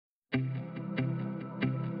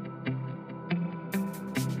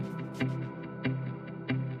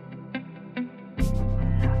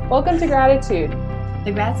Welcome to Gratitude,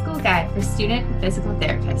 the grad school guide for student physical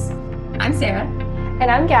therapists. I'm Sarah.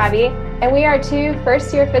 And I'm Gabby, and we are two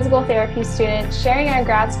first-year physical therapy students sharing our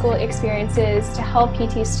grad school experiences to help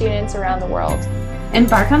PT students around the world.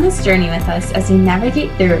 Embark on this journey with us as we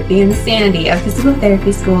navigate through the insanity of physical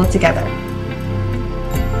therapy school together.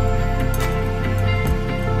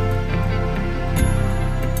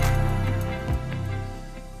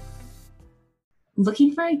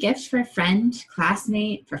 Looking for a gift for a friend,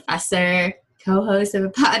 classmate, professor, co-host of a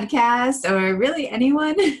podcast, or really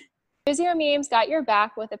anyone? PhysioMemes got your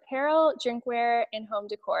back with apparel, drinkware, and home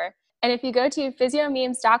decor. And if you go to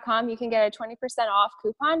physiomemes.com, you can get a 20% off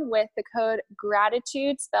coupon with the code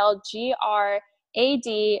GRATITUDE, spelled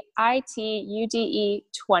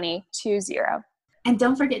GRADITUDE2020. And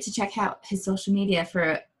don't forget to check out his social media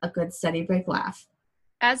for a good study break laugh.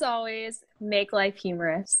 As always, make life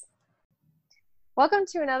humorous. Welcome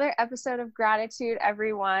to another episode of Gratitude,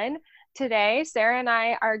 everyone. Today, Sarah and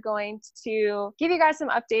I are going to give you guys some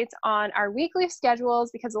updates on our weekly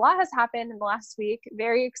schedules because a lot has happened in the last week,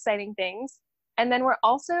 very exciting things. And then we're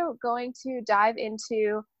also going to dive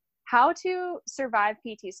into how to survive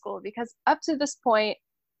PT school because up to this point,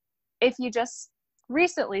 if you just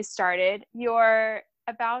recently started, you're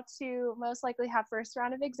about to most likely have first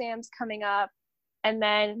round of exams coming up. And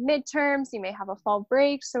then midterms, you may have a fall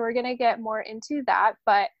break. So we're going to get more into that.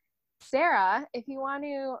 But Sarah, if you want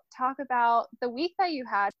to talk about the week that you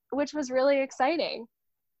had, which was really exciting.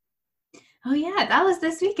 Oh yeah, that was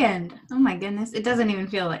this weekend. Oh my goodness. It doesn't even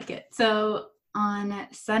feel like it. So on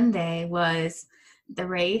Sunday was the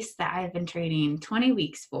race that I've been training 20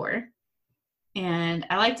 weeks for. And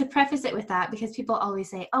I like to preface it with that because people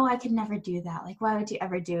always say, oh, I could never do that. Like, why would you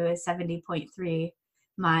ever do a 70.3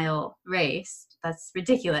 mile race? That's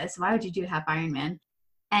ridiculous. Why would you do half Ironman?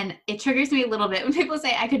 And it triggers me a little bit when people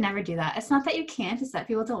say I could never do that. It's not that you can't, it's that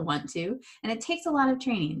people don't want to. And it takes a lot of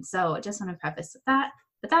training. So I just want to preface with that.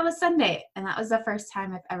 But that was Sunday. And that was the first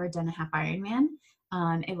time I've ever done a half Ironman.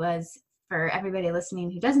 It was, for everybody listening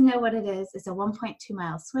who doesn't know what it is, it's a 1.2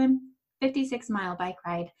 mile swim, 56 mile bike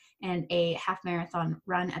ride, and a half marathon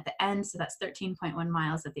run at the end. So that's 13.1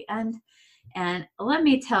 miles at the end. And let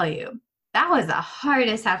me tell you, that was the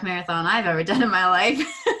hardest half marathon I've ever done in my life.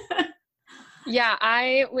 Yeah,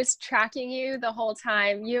 I was tracking you the whole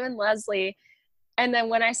time, you and Leslie. And then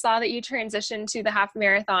when I saw that you transitioned to the half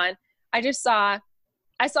marathon, I saw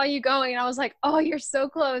you going and I was like, oh, you're so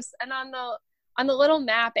close. And on the little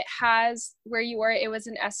map, it has where you were. It was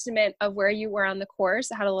an estimate of where you were on the course.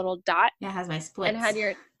 It had a little dot. Yeah, it has my splits. And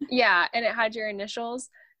it had your initials.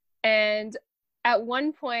 And at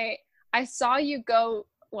one point I saw you go,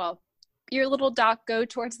 your little dot go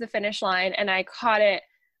towards the finish line, and I caught it.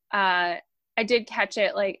 I did catch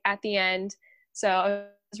it like at the end. So I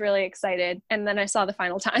was really excited. And then I saw the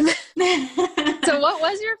final time. So what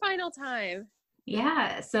was your final time?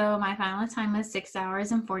 Yeah. So my final time was 6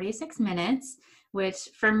 hours and 46 minutes, which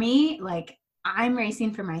for me, like, I'm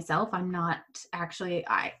racing for myself. I'm not actually,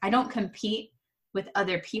 I don't compete with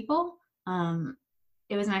other people.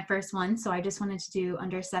 It was my first one. So I just wanted to do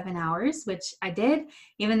under 7 hours, which I did,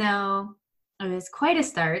 even though it was quite a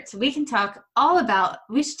start. We should talk about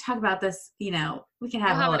this, we can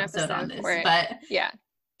have a whole episode on this, but yeah,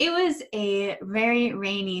 it was a very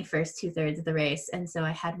rainy first 2/3 of the race. And so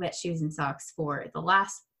I had wet shoes and socks for the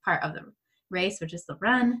last part of the race, which is the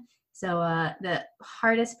run. So the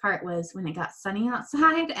hardest part was when it got sunny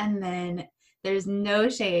outside and then there's no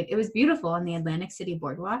shade. It was beautiful on the Atlantic City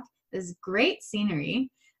Boardwalk. There's great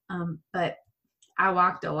scenery, but I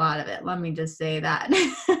walked a lot of it. Let me just say that.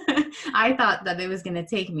 I thought that it was going to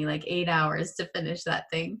take me like 8 hours to finish that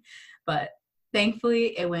thing, but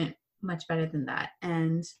thankfully it went much better than that.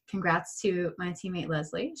 And congrats to my teammate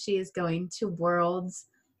Leslie. She is going to Worlds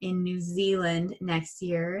in New Zealand next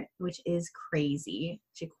year, which is crazy.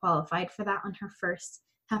 She qualified for that on her first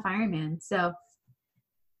half Ironman. So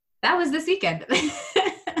that was this weekend.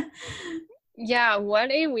 Yeah,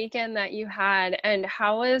 what a weekend that you had. And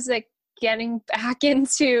how was it getting back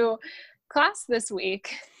into class this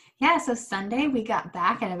week? Yeah, so Sunday we got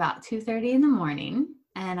back at about 2:30 in the morning,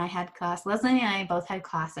 and I had class. Leslie and I both had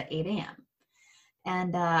class at 8 a.m.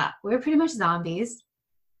 And we were pretty much zombies.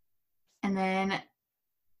 And then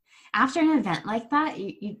after an event like that,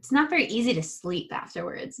 it's not very easy to sleep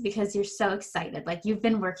afterwards because you're so excited. Like, you've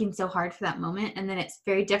been working so hard for that moment, and then it's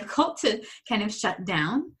very difficult to kind of shut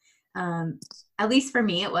down. At least for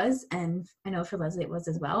me it was, and I know for Leslie it was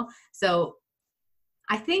as well. So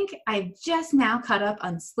I think I've just now caught up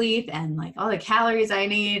on sleep and like all the calories I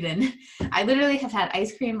need. And I literally have had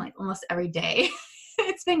ice cream like almost every day.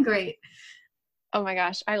 It's been great. Oh my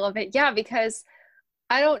gosh, I love it. Yeah, because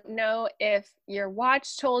I don't know if your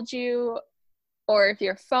watch told you or if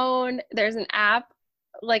your phone, there's an app.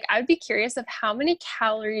 Like, I'd be curious of how many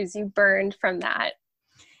calories you burned from that.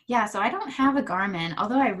 Yeah, so I don't have a Garmin,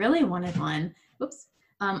 although I really wanted one. Oops.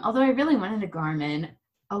 Although I really wanted a Garmin,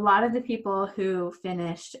 a lot of the people who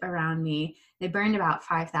finished around me, they burned about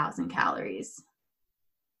 5,000 calories.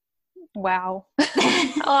 Wow.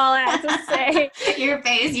 All I have to say. Your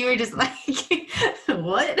face, you were just like,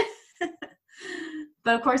 what?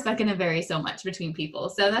 But of course, that's going to vary so much between people.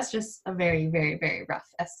 So that's just a very, very, very rough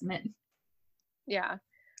estimate. Yeah.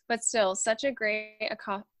 But still, such a great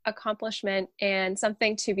accomplishment and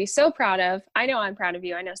something to be so proud of. I know I'm proud of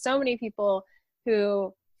you. I know so many people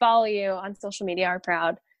who follow you on social media are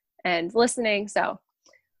proud and listening. So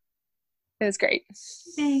it was great.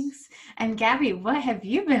 Thanks. And Gabby, what have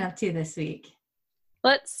you been up to this week?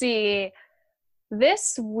 Let's see.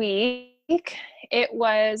 This week, it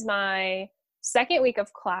was my second week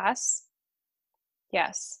of class.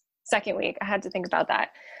 Yes, second week. I had to think about that.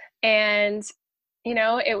 And, you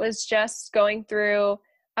know, it was just going through,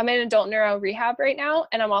 I'm in adult neuro rehab right now,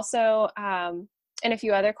 and I'm also in a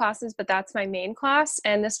few other classes, but that's my main class.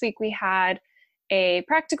 And this week we had a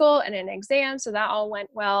practical and an exam, so that all went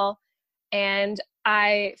well. And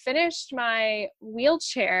I finished my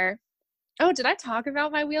wheelchair. Oh, did I talk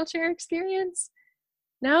about my wheelchair experience?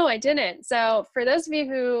 No, I didn't. So for those of you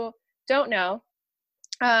who don't know,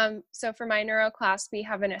 so for my neuro class, we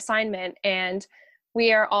have an assignment and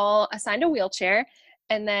we are all assigned a wheelchair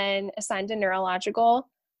and then assigned a neurological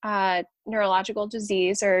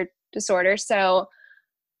disease or disorder. So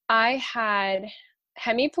I had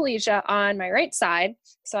hemiplegia on my right side,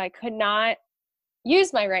 so I could not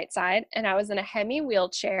use my right side, and I was in a hemi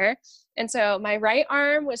wheelchair. And so my right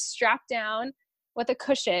arm was strapped down with a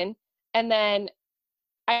cushion, and then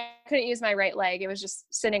I couldn't use my right leg. It was just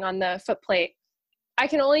sitting on the foot plate. I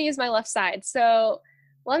can only use my left side. So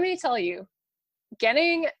let me tell you,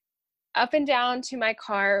 getting up and down to my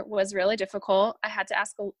car was really difficult. I had to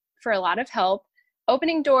ask for a lot of help.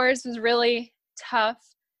 Opening doors was really tough.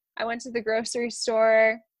 I went to the grocery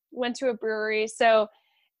store, went to a brewery. So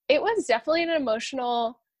it was definitely an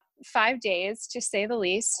emotional 5 days, to say the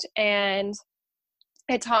least. And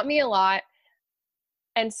it taught me a lot.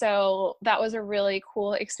 And so that was a really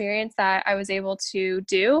cool experience that I was able to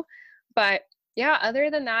do. But yeah, other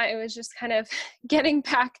than that, it was just kind of getting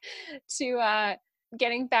back to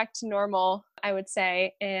normal, I would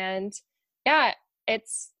say. And yeah,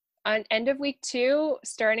 it's on end of week 2,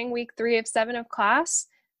 starting week 3 of 7 of class.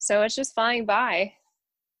 So it's just flying by.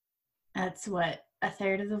 That's what, a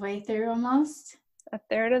third of the way through almost? A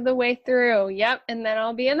third of the way through. Yep. And then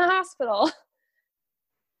I'll be in the hospital.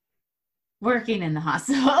 Working in the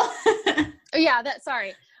hospital. Yeah,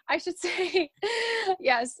 sorry. I should say,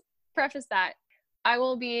 yes, preface that. I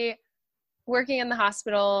will be working in the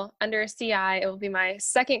hospital under a CI. It will be my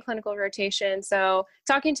second clinical rotation. So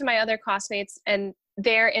talking to my other classmates, and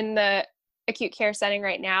they're in the acute care setting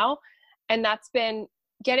right now. And that's been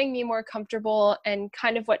getting me more comfortable and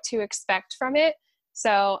kind of what to expect from it.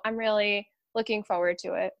 So I'm really looking forward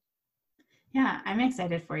to it. Yeah, I'm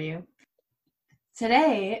excited for you.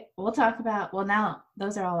 Today, we'll talk about, well, now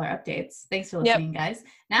those are all our updates. Thanks for listening, guys.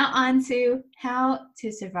 Now on to how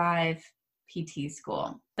to survive PT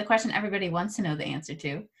school. The question everybody wants to know the answer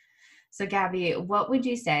to. So Gabby, what would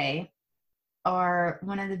you say are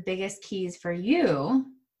one of the biggest keys for you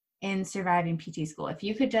in surviving PT school? If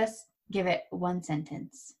you could just give it one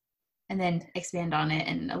sentence and then expand on it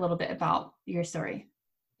and a little bit about your story.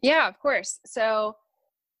 Yeah, of course. So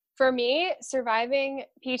for me, surviving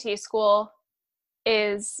PT school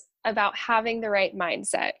is about having the right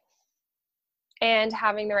mindset and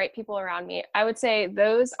having the right people around me. I would say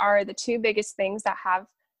those are the 2 biggest things that have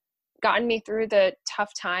gotten me through the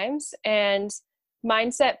tough times, and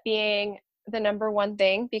mindset being the number one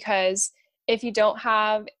thing, because if you don't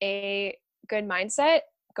have a good mindset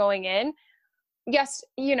going in, yes,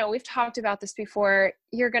 you know, we've talked about this before,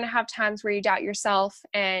 you're going to have times where you doubt yourself,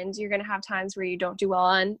 and you're going to have times where you don't do well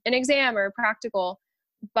on an exam or a practical,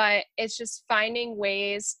 but it's just finding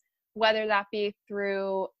ways, whether that be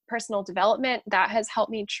through personal development, that has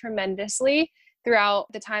helped me tremendously throughout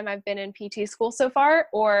the time I've been in PT school so far,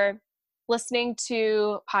 or listening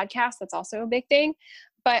to podcasts, that's also a big thing.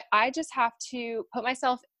 But I just have to put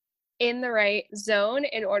myself in the right zone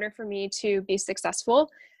in order for me to be successful.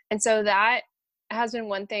 And so that has been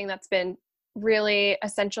one thing that's been really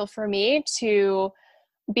essential for me to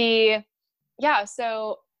be,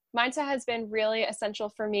 so mindset has been really essential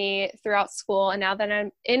for me throughout school. And now that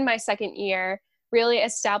I'm in my second year, really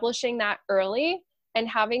establishing that early and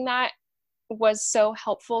having that was so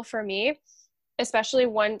helpful for me. especially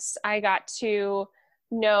once I got to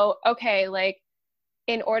know, okay, like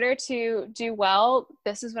in order to do well,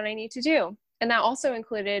 this is what I need to do. And that also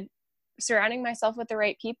included surrounding myself with the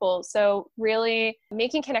right people. So really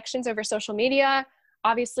making connections over social media,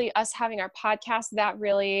 obviously us having our podcast, that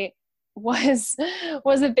really was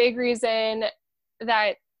a big reason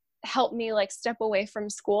that helped me like step away from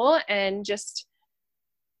school and just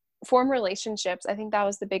form relationships. I think that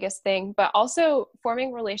was the biggest thing, but also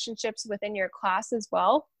forming relationships within your class as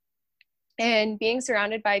well, and being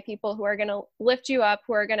surrounded by people who are going to lift you up,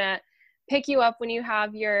 who are going to pick you up when you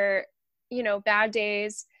have your, bad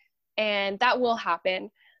days. And that will happen.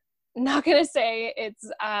 I'm not going to say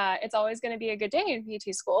it's always going to be a good day in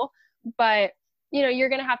PT school, but you're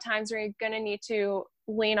going to have times where you're going to need to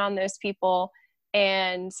lean on those people.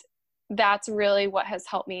 And that's really what has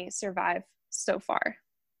helped me survive so far.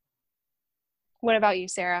 What about you,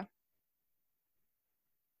 Sarah?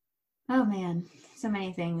 Oh man, so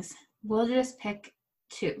many things. We'll just pick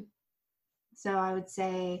two. So I would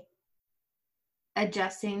say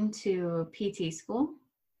adjusting to PT school.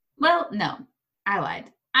 Well, no, I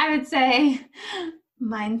lied. I would say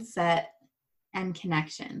mindset and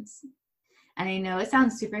connections. And I know it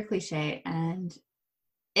sounds super cliche, and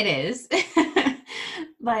it is.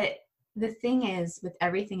 But the thing is, with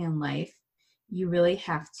everything in life, you really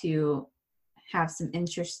have to have some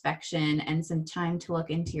introspection and some time to look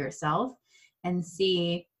into yourself and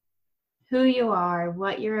see who you are,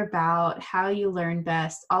 what you're about, how you learn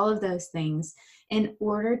best, all of those things in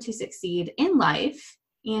order to succeed in life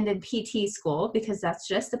and in PT school, because that's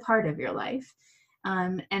just a part of your life.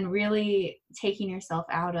 And really taking yourself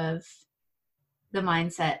out of the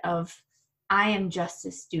mindset of, I am just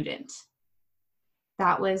a student.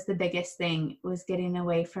 That was the biggest thing, was getting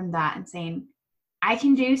away from that and saying, I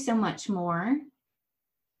can do so much more,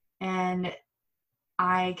 and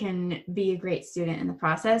I can be a great student in the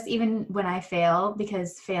process, even when I fail,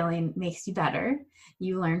 because failing makes you better.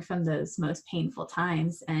 You learn from those most painful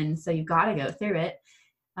times, and so you got to go through it.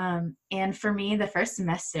 And for me, the first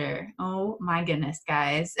semester, oh my goodness,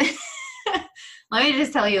 guys. Let me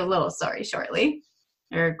just tell you a little story shortly,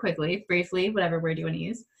 or quickly, briefly, whatever word you want to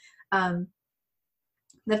use.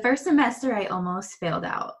 The first semester, I almost failed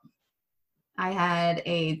out. I had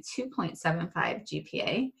a 2.75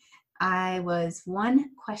 GPA. I was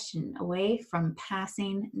one question away from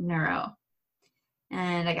passing neuro,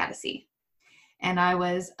 and I got a C. And I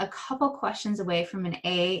was a couple questions away from an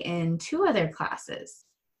A in 2 other classes,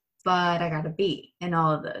 but I got a B in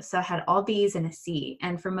all of those. So I had all Bs and a C.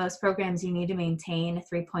 And for most programs, you need to maintain a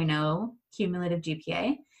 3.0 cumulative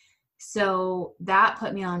GPA. So that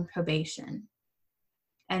put me on probation.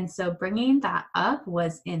 And so bringing that up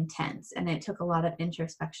was intense, and it took a lot of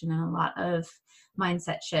introspection and a lot of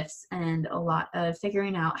mindset shifts and a lot of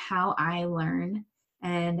figuring out how I learn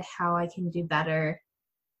and how I can do better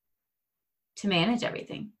to manage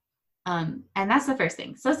everything. And that's the first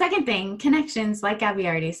thing. So second thing, connections, like Gabby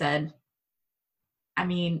already said. I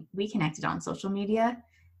mean, we connected on social media.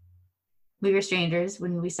 We were strangers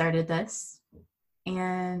when we started this.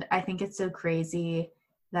 And I think it's so crazy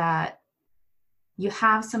that you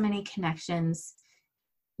have so many connections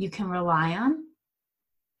you can rely on,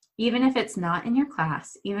 even if it's not in your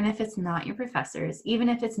class, even if it's not your professors, even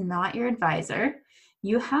if it's not your advisor.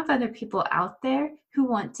 You have other people out there who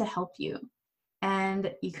want to help you.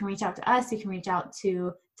 And you can reach out to us. You can reach out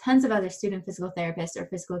to tons of other student physical therapists or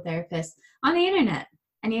physical therapists on the internet.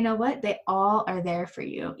 And you know what? They all are there for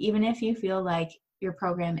you, even if you feel like your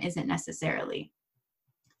program isn't necessarily.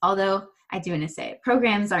 Although I do want to say,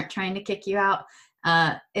 programs aren't trying to kick you out.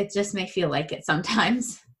 It just may feel like it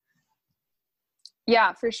sometimes.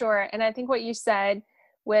 Yeah, for sure. And I think what you said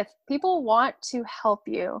with people want to help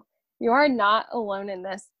you. You are not alone in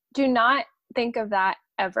this. Do not think of that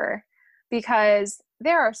ever, because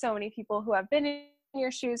there are so many people who have been in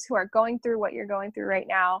your shoes, who are going through what you're going through right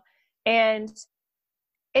now. And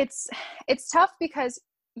it's tough because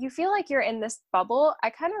you feel like you're in this bubble.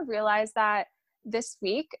 I kind of realized that this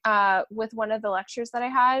week with one of the lectures that I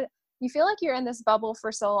had. You feel like you're in this bubble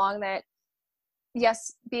for so long that,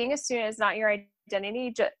 yes, being a student is not your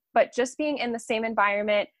identity, but just being in the same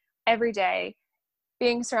environment every day,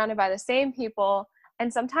 being surrounded by the same people.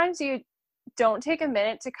 And sometimes you don't take a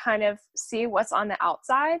minute to kind of see what's on the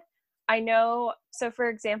outside. I know, so for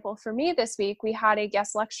example, for me this week, we had a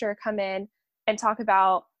guest lecturer come in and talk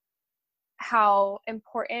about how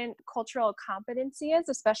important cultural competency is,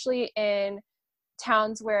 especially in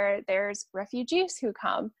towns where there's refugees who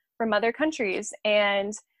come from other countries,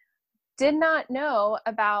 and did not know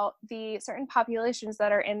about the certain populations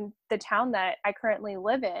that are in the town that I currently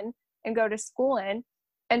live in and go to school in.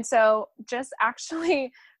 And so just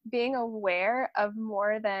actually being aware of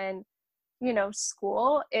more than,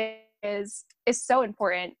 school is so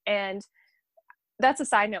important. And that's a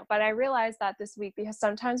side note, but I realized that this week because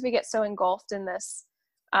sometimes we get so engulfed in this,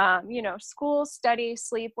 school, study,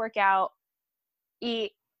 sleep, workout,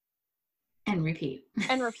 eat, and repeat.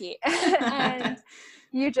 And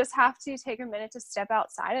you just have to take a minute to step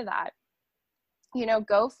outside of that,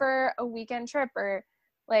 go for a weekend trip, or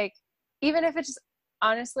like, even if it's just,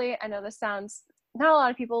 honestly, I know this sounds, not a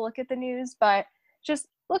lot of people look at the news, but just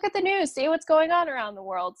look at the news, see what's going on around the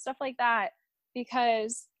world, stuff like that.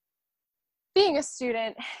 Because being a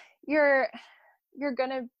student, you're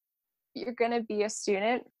gonna be a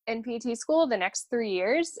student in PT school the next 3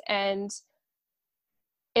 years, and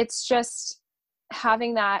it's just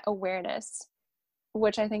having that awareness,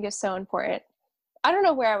 which I think is so important. I don't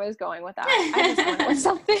know where I was going with that. I just went with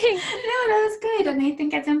something. No, that was good. And I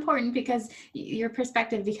think it's important because your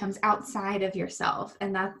perspective becomes outside of yourself.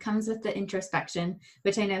 And that comes with the introspection,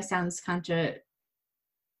 which I know sounds what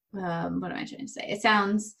am I trying to say? It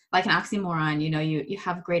sounds like an oxymoron. You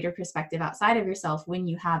have greater perspective outside of yourself when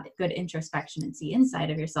you have good introspection and see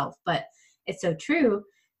inside of yourself. But it's so true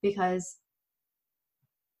because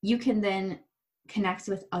you can then connect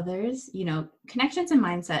with others. Connections and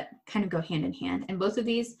mindset kind of go hand in hand. And both of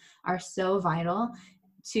these are so vital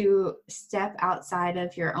to step outside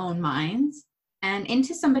of your own minds and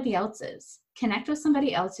into somebody else's. Connect with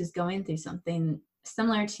somebody else who's going through something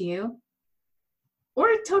similar to you or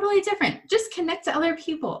totally different. Just connect to other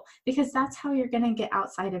people because that's how you're going to get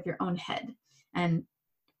outside of your own head. And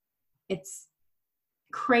it's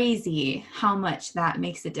crazy how much that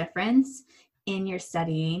makes a difference in your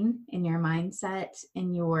studying, in your mindset,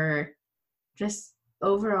 in your just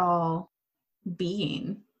overall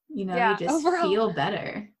being. You just overall, feel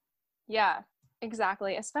better. Yeah,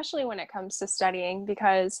 exactly. Especially when it comes to studying,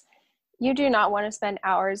 because you do not want to spend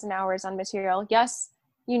hours and hours on material. Yes,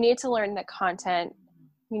 you need to learn the content.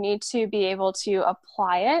 You need to be able to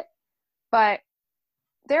apply it, but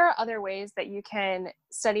there are other ways that you can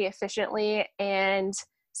study efficiently and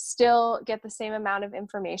still get the same amount of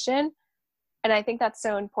information. And I think that's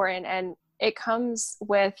so important. And it comes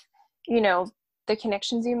with, the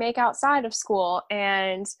connections you make outside of school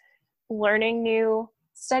and learning new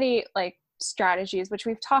study strategies, which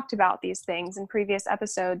we've talked about these things in previous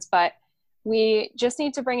episodes, but we just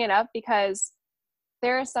need to bring it up because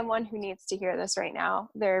there is someone who needs to hear this right now.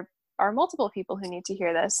 There are multiple people who need to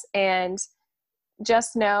hear this. And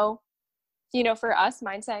just know, for us,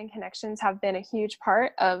 mindset and connections have been a huge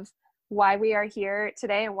part of why we are here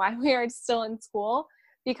today and why we are still in school.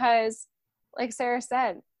 Because like Sarah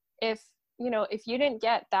said, if you didn't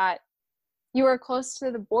get that, you were close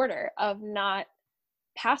to the border of not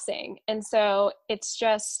passing. And so it's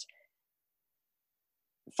just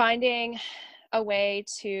finding a way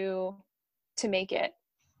to make it.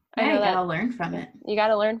 Yeah, I know you gotta learn from it. You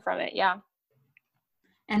gotta learn from it, yeah.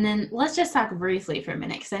 And then let's just talk briefly for a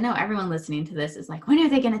minute, because I know everyone listening to this is like, when are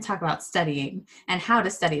they going to talk about studying and how to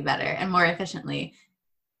study better and more efficiently?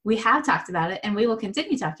 We have talked about it and we will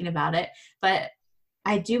continue talking about it, but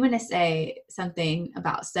I do want to say something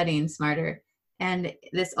about studying smarter. And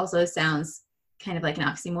this also sounds kind of like an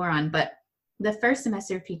oxymoron, but the first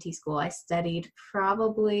semester of PT school, I studied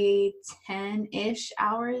probably 10-ish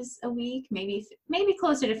hours a week, maybe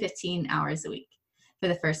closer to 15 hours a week for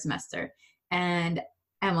the first semester. And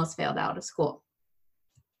I almost failed out of school.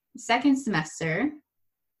 Second semester,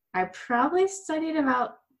 I probably studied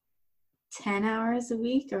about 10 hours a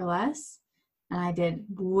week or less, and I did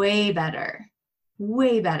way better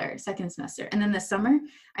second semester. And then the summer,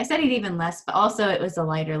 I studied even less, but also it was a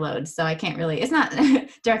lighter load, so I can't really, it's not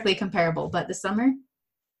directly comparable, but the summer,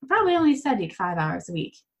 I probably only studied 5 hours a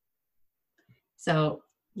week. So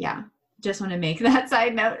yeah, just want to make that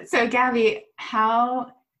side note. So Gabby,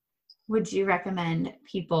 how would you recommend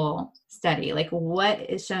people study? Like, what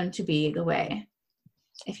is shown to be the way,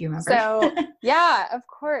 if you remember? So, yeah, of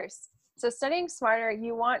course. So studying smarter,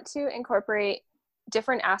 you want to incorporate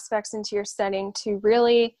different aspects into your studying to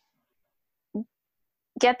really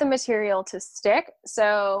get the material to stick.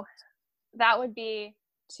 So that would be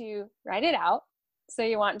to write it out. So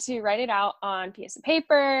you want to write it out on a piece of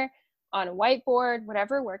paper, on a whiteboard,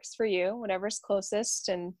 whatever works for you, whatever's closest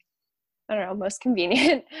and most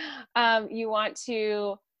convenient. You want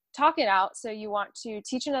to talk it out. So you want to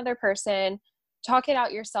teach another person, talk it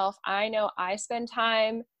out yourself. I know I spend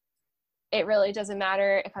time. It really doesn't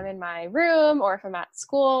matter if I'm in my room or if I'm at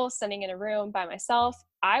school, studying in a room by myself.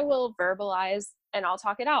 I will verbalize and I'll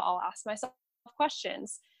talk it out. I'll ask myself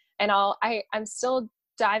questions and I'm still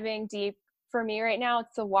diving deep. For me right now,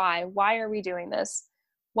 it's the why. Why are we doing this?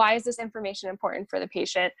 Why is this information important for the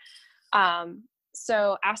patient?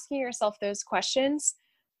 So asking yourself those questions,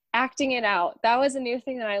 acting it out. That was a new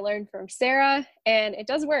thing that I learned from Sarah, and it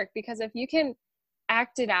does work, because if you can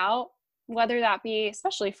act it out, whether that be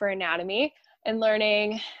especially for anatomy and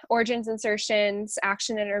learning origins, insertions,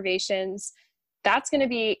 action innervations, that's going to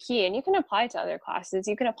be key. And you can apply it to other classes.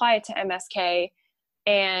 You can apply it to MSK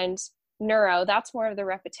and neuro. That's more of the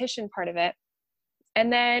repetition part of it.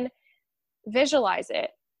 And then visualize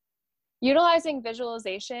it. Utilizing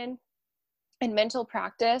visualization and mental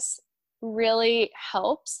practice really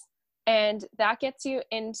helps. And that gets you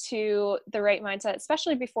into the right mindset,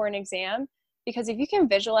 especially before an exam, because if you can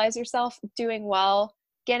visualize yourself doing well,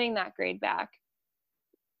 getting that grade back,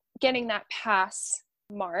 getting that pass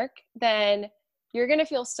mark, then you're going to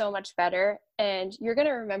feel so much better, and you're going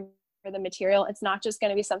to remember the material. It's not just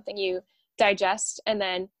going to be something you digest and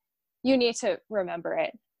then you need to remember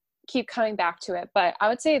it, keep coming back to it. But I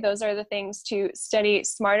would say those are the things: to study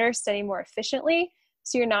smarter, study more efficiently,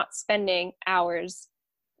 so you're not spending hours,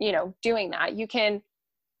 doing that. You can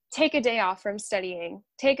take a day off from studying,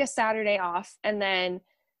 take a Saturday off, and then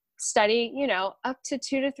study, up to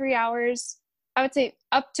 2 to 3 hours. I would say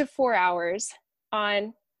up to 4 hours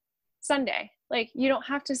on Sunday. Like, you don't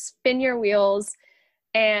have to spin your wheels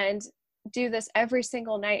and do this every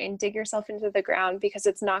single night and dig yourself into the ground, because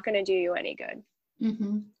it's not going to do you any good.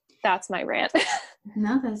 Mm-hmm. That's my rant.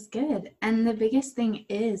 No, that's good. And the biggest thing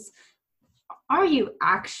is, are you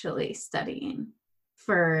actually studying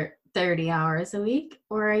for 30 hours a week?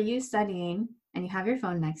 Or are you studying and you have your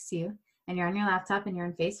phone next to you and you're on your laptop and you're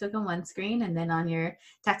on Facebook on one screen and then on your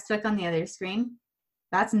textbook on the other screen?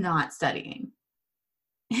 That's not studying.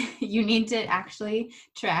 You need to actually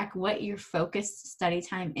track what your focused study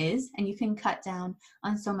time is, and you can cut down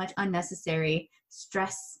on so much unnecessary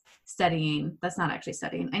stress studying. That's not actually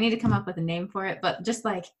studying. I need to come up with a name for it, but just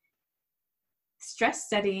like stress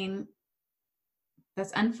studying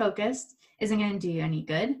that's unfocused isn't going to do you any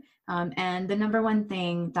good. And the number one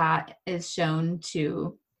thing that is shown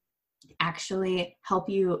to actually help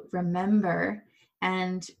you remember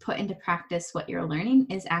and put into practice what you're learning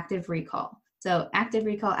is active recall. So active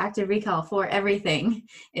recall for everything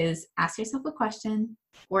is ask yourself a question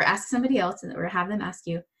or ask somebody else or have them ask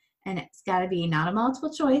you. And it's got to be not a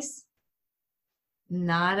multiple choice,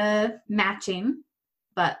 not a matching,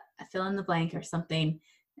 but a fill in the blank or something.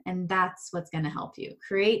 And that's what's going to help you.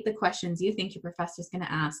 Create the questions you think your professor is going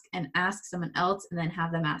to ask and ask someone else, and then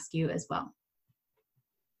have them ask you as well.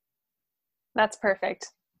 That's perfect.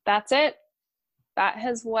 That's it. That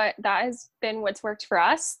has been what's worked for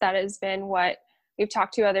us. That has been what we've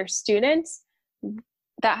talked to other students.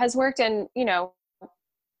 That has worked. And,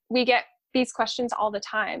 we get these questions all the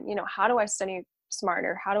time. How do I study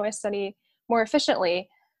smarter? How do I study more efficiently?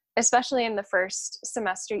 Especially in the first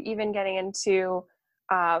semester, even getting into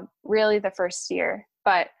really the first year.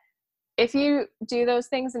 But if you do those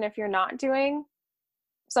things, and if you're not doing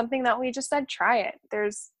something that we just said, try it.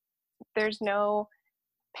 There's no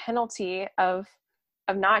penalty of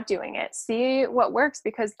not doing it. See what works,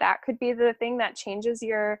 because that could be the thing that changes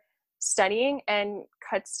your studying and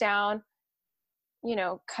cuts down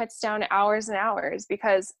hours and hours.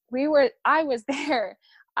 Because I was there.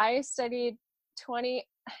 I studied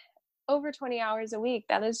over 20 hours a week.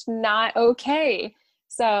 That is not okay.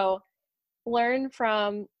 So learn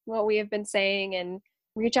from what we have been saying and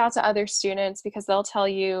reach out to other students, because they'll tell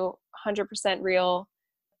you 100% real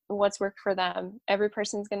what's worked for them. Every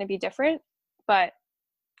person's going to be different, but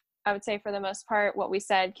I would say for the most part, what we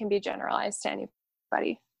said can be generalized to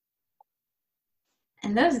anybody.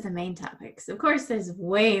 And those are the main topics. Of course, there's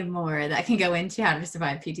way more that can go into how to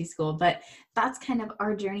survive PT school, but that's kind of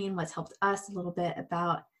our journey and what's helped us a little bit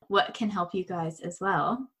about what can help you guys as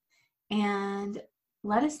well. And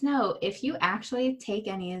let us know if you actually take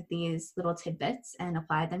any of these little tidbits and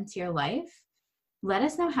apply them to your life. Let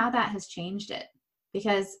us know how that has changed it,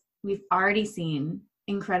 because we've already seen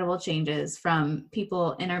incredible changes from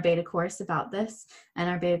people in our beta course about this. And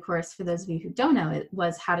our beta course, for those of you who don't know, it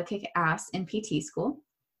was how to kick ass in PT school.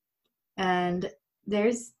 And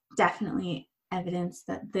there's definitely evidence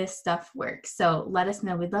that this stuff works. So let us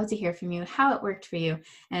know. We'd love to hear from you how it worked for you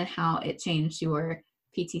and how it changed your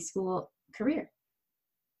PT school career.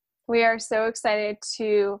 We are so excited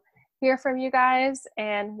to hear from you guys.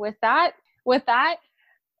 And with that,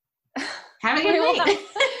 have a good night.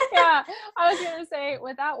 Yeah, I was going to say,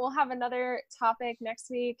 with that, we'll have another topic next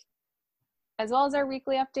week, as well as our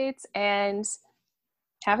weekly updates. And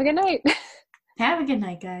have a good night. Have a good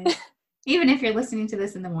night, guys. Even if you're listening to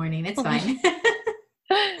this in the morning, it's fine.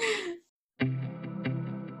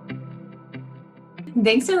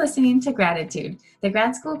 Thanks for listening to Gratitude, the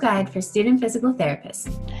grad school guide for student physical therapists.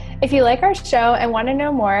 If you like our show and want to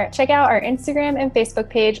know more, check out our Instagram and Facebook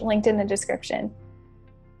page linked in the description.